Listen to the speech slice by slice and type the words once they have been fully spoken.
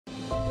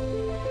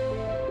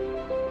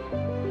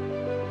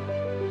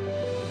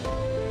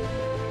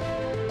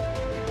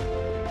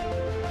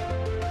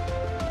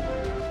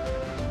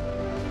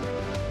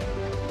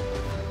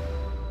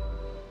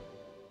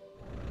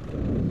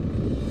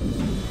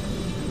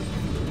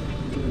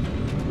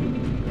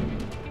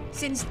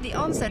Since the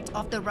onset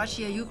of the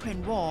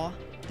Russia-Ukraine war,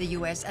 the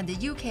US and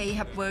the UK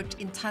have worked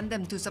in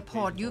tandem to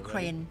support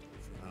Ukraine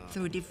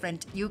through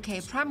different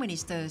UK Prime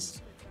Ministers,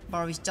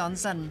 Boris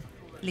Johnson,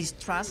 Liz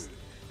Truss,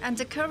 and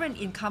the current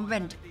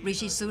incumbent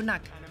Rishi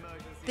Sunak.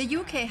 The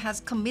UK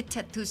has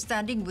committed to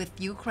standing with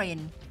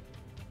Ukraine.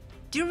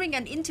 During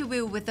an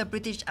interview with the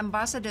British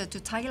ambassador to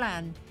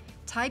Thailand,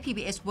 Thai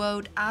PBS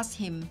World asked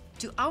him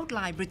to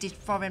outline British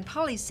foreign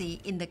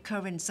policy in the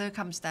current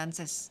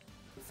circumstances.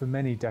 For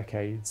many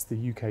decades,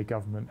 the UK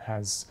government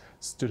has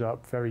stood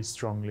up very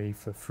strongly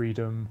for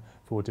freedom,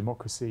 for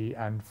democracy,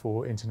 and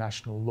for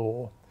international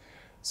law.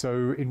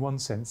 So, in one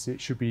sense, it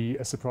should be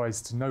a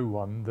surprise to no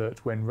one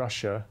that when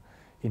Russia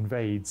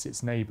invades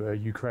its neighbour,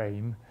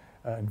 Ukraine,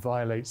 and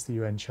violates the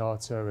UN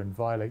Charter and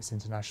violates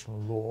international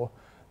law,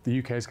 the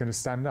UK is going to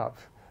stand up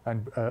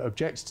and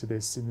object to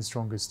this in the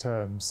strongest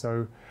terms.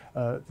 So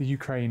the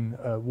Ukraine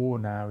war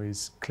now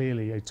is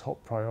clearly a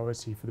top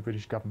priority for the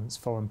British government's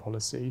foreign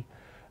policy.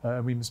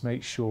 We must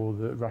make sure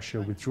that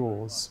Russia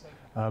withdraws.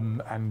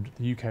 And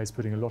the UK is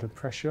putting a lot of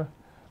pressure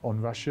on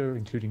Russia,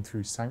 including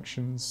through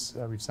sanctions.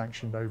 We've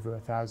sanctioned over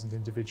 1,000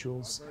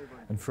 individuals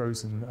and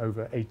frozen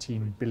over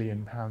 £18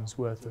 billion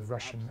worth of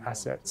Russian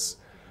assets.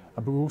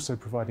 But we're also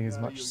providing as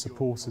much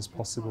support as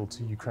possible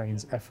to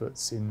Ukraine's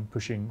efforts in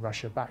pushing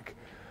Russia back.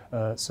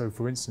 So,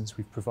 for instance,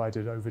 we've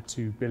provided over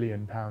 £2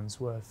 billion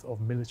worth of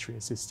military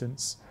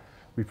assistance.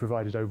 We've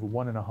provided over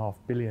 £1.5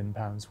 billion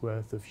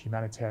worth of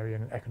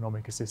humanitarian and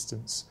economic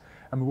assistance.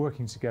 And we're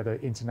working together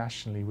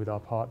internationally with our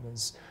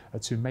partners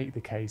to make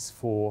the case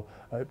for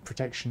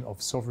protection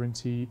of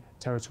sovereignty,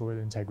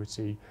 territorial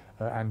integrity,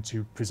 and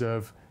to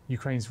preserve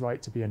Ukraine's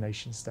right to be a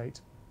nation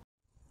state.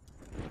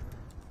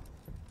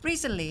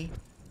 Recently,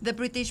 the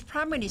British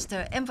Prime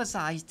Minister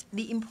emphasized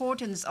the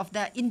importance of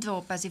their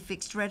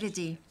Indo-Pacific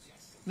strategy.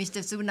 Mr.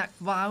 Sunak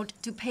vowed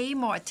to pay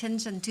more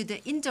attention to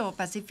the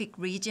Indo-Pacific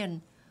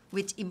region,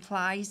 which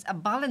implies a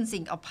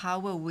balancing of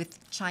power with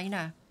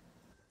China.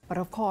 But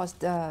of course,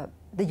 the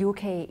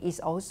UK is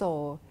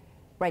also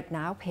right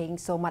now paying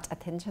so much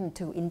attention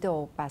to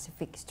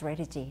Indo-Pacific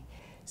strategy.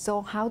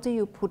 So how do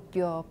you put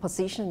your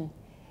position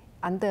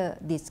under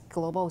this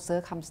global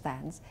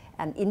circumstance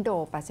and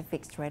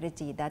Indo-Pacific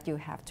strategy that you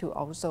have to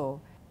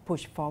also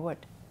push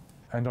forward?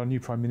 And our new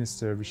Prime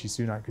Minister, Rishi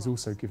Sunak, has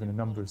also given a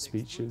number of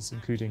speeches,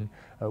 including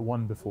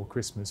one before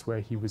Christmas, where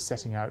he was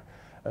setting out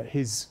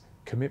his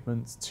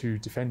commitment to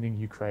defending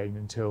Ukraine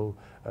until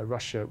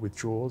Russia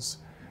withdraws,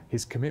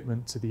 his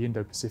commitment to the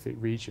Indo-Pacific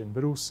region,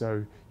 but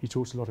also he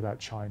talked a lot about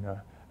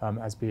China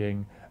as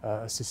being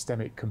a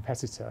systemic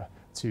competitor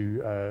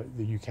to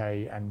the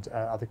UK and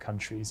other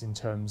countries in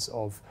terms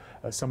of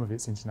some of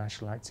its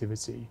international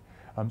activity.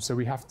 So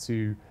we have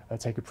to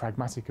take a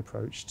pragmatic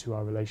approach to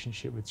our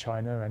relationship with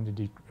China and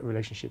indeed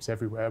relationships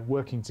everywhere,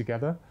 working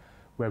together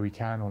where we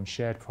can on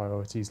shared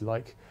priorities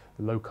like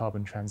the low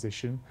carbon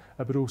transition,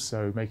 but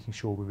also making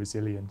sure we're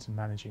resilient and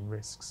managing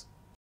risks.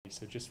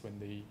 So just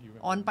when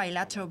on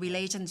bilateral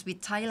relations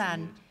with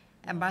Thailand,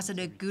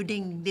 Ambassador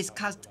Gooding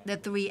discussed the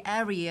three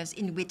areas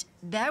in which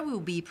there will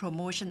be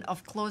promotion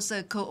of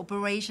closer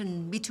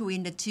cooperation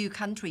between the two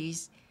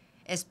countries,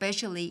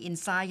 especially in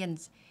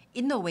science,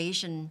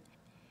 innovation,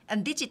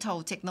 and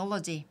digital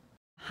technology.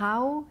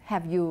 How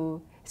have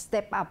you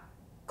stepped up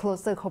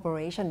closer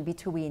cooperation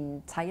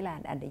between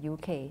Thailand and the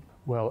UK?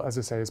 Well, as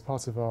I say, as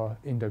part of our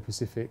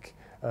Indo-Pacific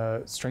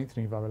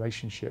strengthening of our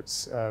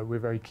relationships, we're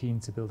very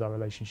keen to build our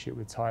relationship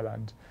with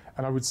Thailand.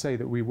 And I would say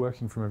that we're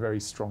working from a very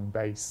strong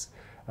base.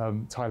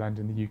 Thailand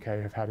and the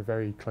UK have had a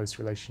very close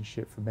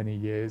relationship for many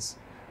years.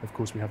 Of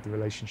course, we have the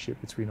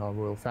relationship between our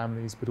royal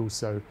families, but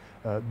also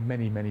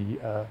many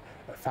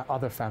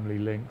other family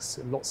links,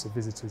 lots of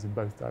visitors in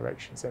both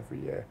directions every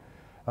year.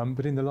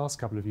 But in the last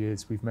couple of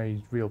years, we've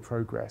made real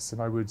progress.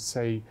 And I would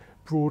say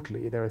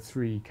broadly, there are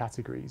three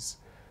categories.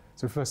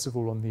 So first of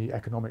all, on the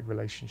economic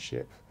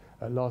relationship,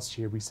 last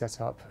year we set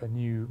up a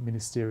new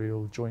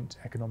ministerial joint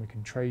economic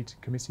and trade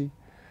committee.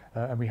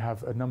 And we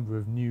have a number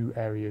of new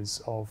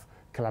areas of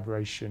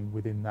collaboration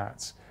within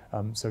that.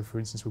 So for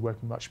instance, we're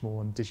working much more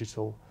on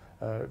digital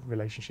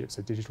relationships,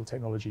 so digital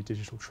technology,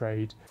 digital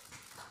trade.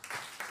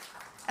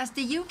 As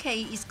the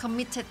UK is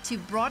committed to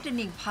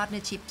broadening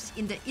partnerships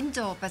in the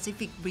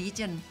Indo-Pacific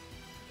region,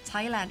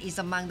 Thailand is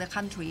among the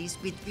countries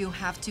which will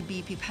have to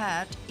be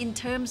prepared in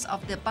terms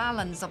of the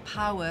balance of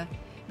power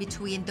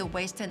between the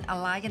Western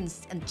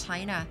Alliance and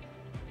China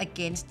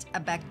against a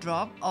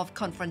backdrop of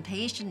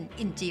confrontation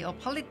in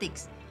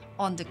geopolitics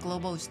on the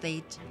global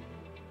stage.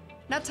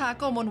 Natha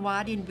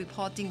Gomonwadin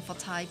reporting for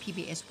Thai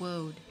PBS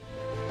World.